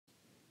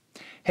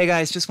Hey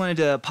guys, just wanted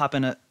to pop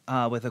in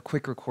with a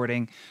quick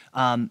recording.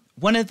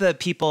 One of the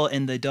people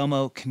in the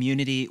Domo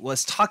community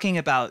was talking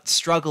about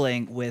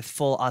struggling with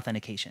full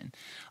authentication.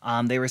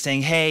 They were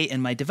saying, hey,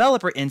 in my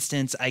developer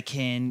instance, I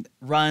can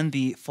run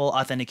the full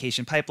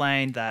authentication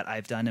pipeline that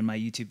I've done in my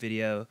YouTube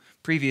video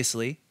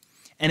previously,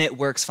 and it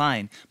works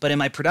fine. But in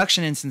my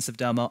production instance of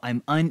Domo,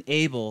 I'm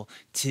unable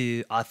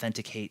to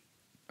authenticate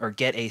or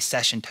get a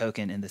session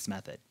token in this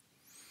method.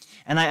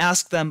 And I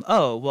asked them,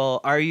 oh,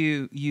 well, are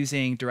you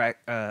using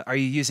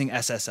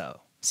SSO,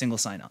 single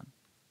sign-on?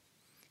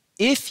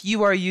 If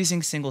you are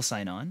using single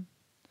sign-on,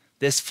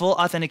 this full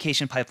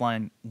authentication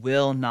pipeline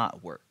will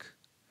not work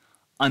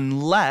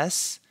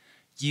unless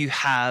you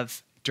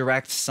have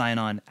direct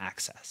sign-on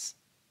access.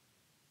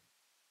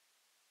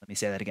 Let me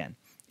say that again.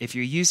 If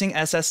you're using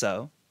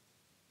SSO,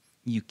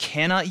 you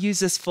cannot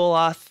use this full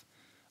auth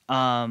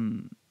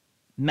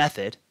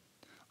method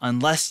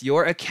unless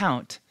your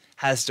account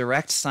has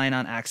direct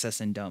sign-on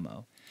access in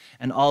Domo.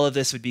 And all of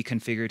this would be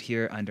configured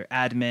here under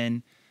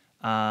admin.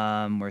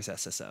 Where's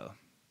SSO?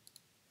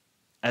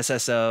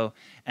 SSO.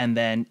 And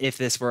then if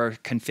this were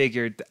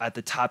configured at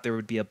the top, there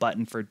would be a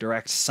button for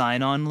direct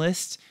sign-on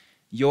list.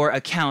 Your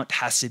account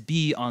has to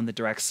be on the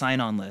direct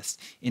sign-on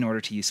list in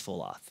order to use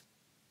full auth,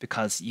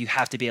 because you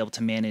have to be able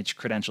to manage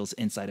credentials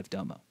inside of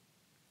Domo,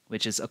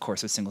 which is, of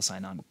course, what single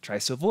sign-on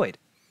tries to avoid.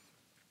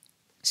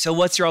 So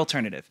what's your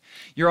alternative?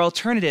 Your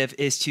alternative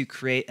is to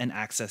create an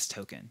access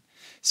token.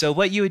 So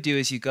what you would do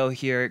is you go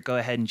here, go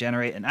ahead and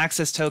generate an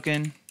access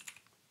token.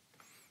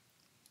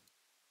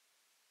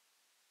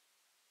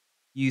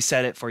 You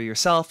set it for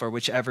yourself or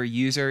whichever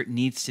user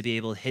needs to be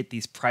able to hit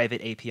these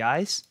private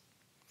APIs.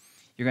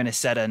 You're going to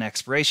set an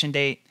expiration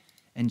date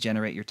and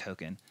generate your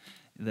token.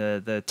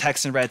 The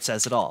text in red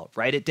says it all.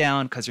 Write it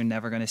down because you're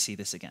never going to see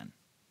this again.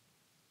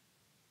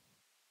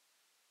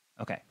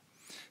 Okay.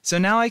 So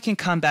now I can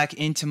come back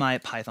into my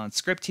Python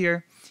script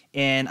here,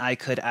 and I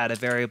could add a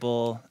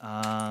variable.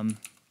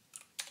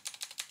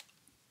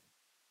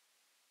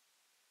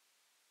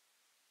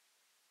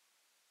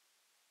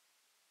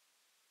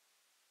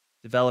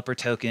 Developer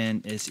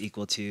token is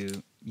equal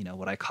to,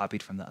 what I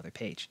copied from the other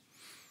page.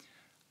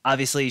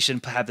 Obviously, you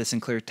shouldn't have this in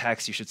clear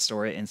text. You should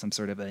store it in some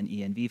sort of an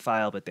env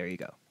file, but there you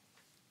go.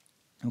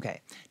 Okay,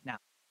 now,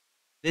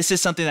 this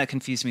is something that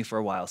confused me for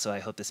a while, so I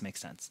hope this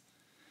makes sense.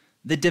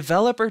 The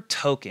developer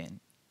token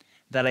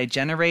that I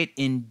generate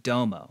in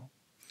Domo,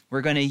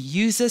 we're going to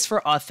use this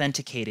for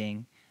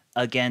authenticating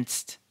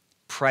against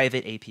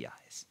private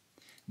APIs.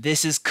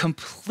 This is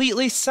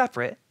completely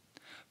separate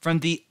from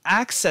the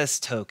access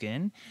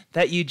token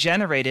that you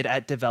generated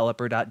at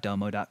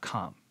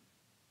developer.domo.com.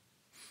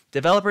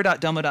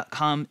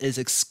 Developer.domo.com is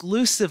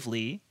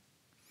exclusively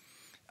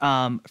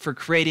for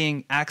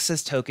creating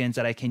access tokens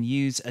that I can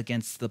use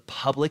against the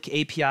public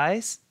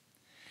APIs.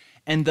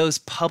 And those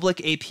public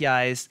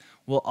APIs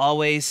will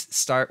always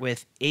start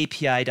with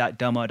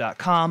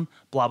api.domo.com,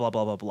 blah, blah,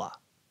 blah, blah, blah.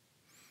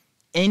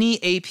 Any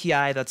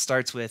API that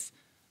starts with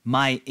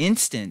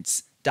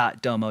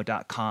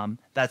myinstance.domo.com,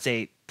 that's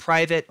a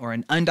private or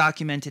an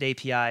undocumented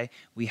API,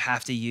 we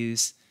have to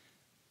use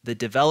the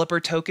developer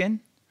token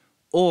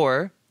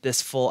or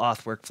this full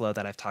auth workflow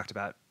that I've talked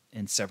about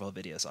in several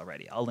videos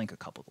already. I'll link a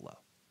couple below.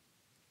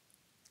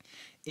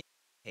 In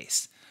this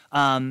case,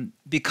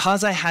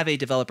 because I have a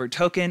developer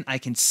token, I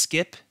can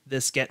skip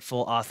this get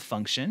full auth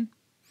function.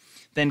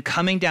 Then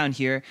coming down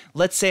here,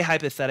 let's say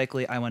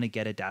hypothetically I want to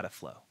get a data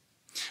flow.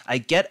 I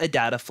get a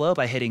data flow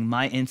by hitting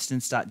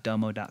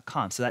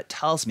myinstance.domo.com. So that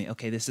tells me,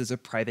 okay, this is a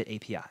private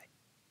API.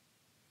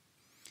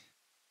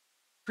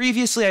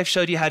 Previously, I've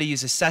showed you how to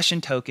use a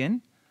session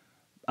token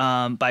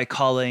by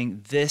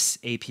calling this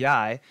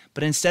API,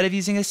 but instead of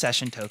using a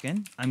session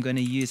token, I'm going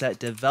to use that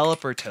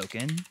developer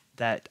token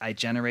that I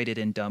generated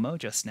in Domo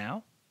just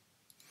now.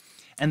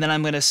 And then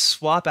I'm going to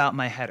swap out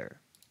my header.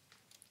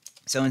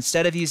 So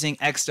instead of using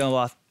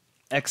xdomo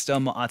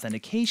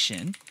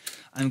authentication,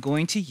 I'm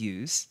going to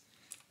use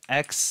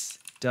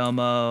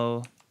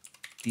xdomo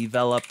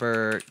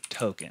developer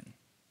token.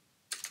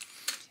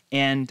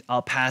 And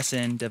I'll pass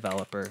in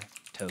developer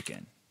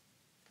token.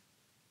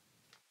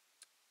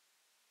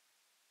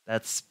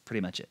 That's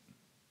pretty much it.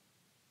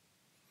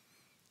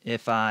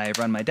 If I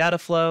run my data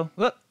flow,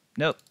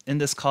 nope, in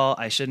this call,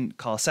 I shouldn't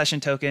call session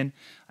token.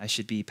 I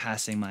should be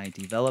passing my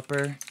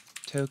developer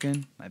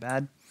token, my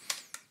bad.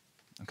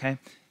 Okay.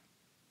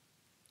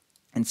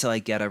 And so I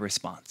get a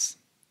response.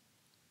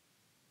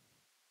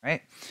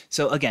 Right?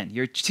 So again,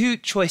 your two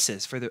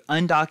choices for the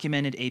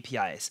undocumented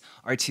APIs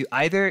are to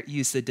either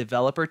use the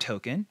developer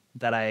token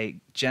that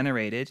I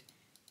generated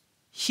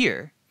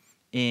here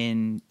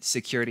in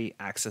security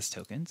access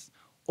tokens,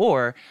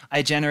 or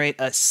I generate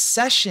a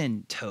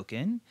session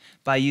token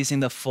by using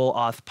the full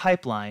auth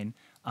pipeline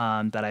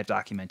that I've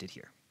documented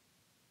here.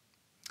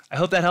 I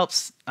hope that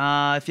helps.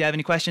 If you have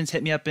any questions,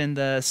 hit me up in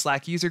the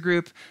Slack user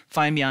group.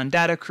 Find me on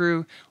Data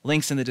Crew.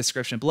 Links in the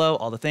description below,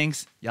 all the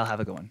things. Y'all have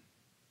a good one.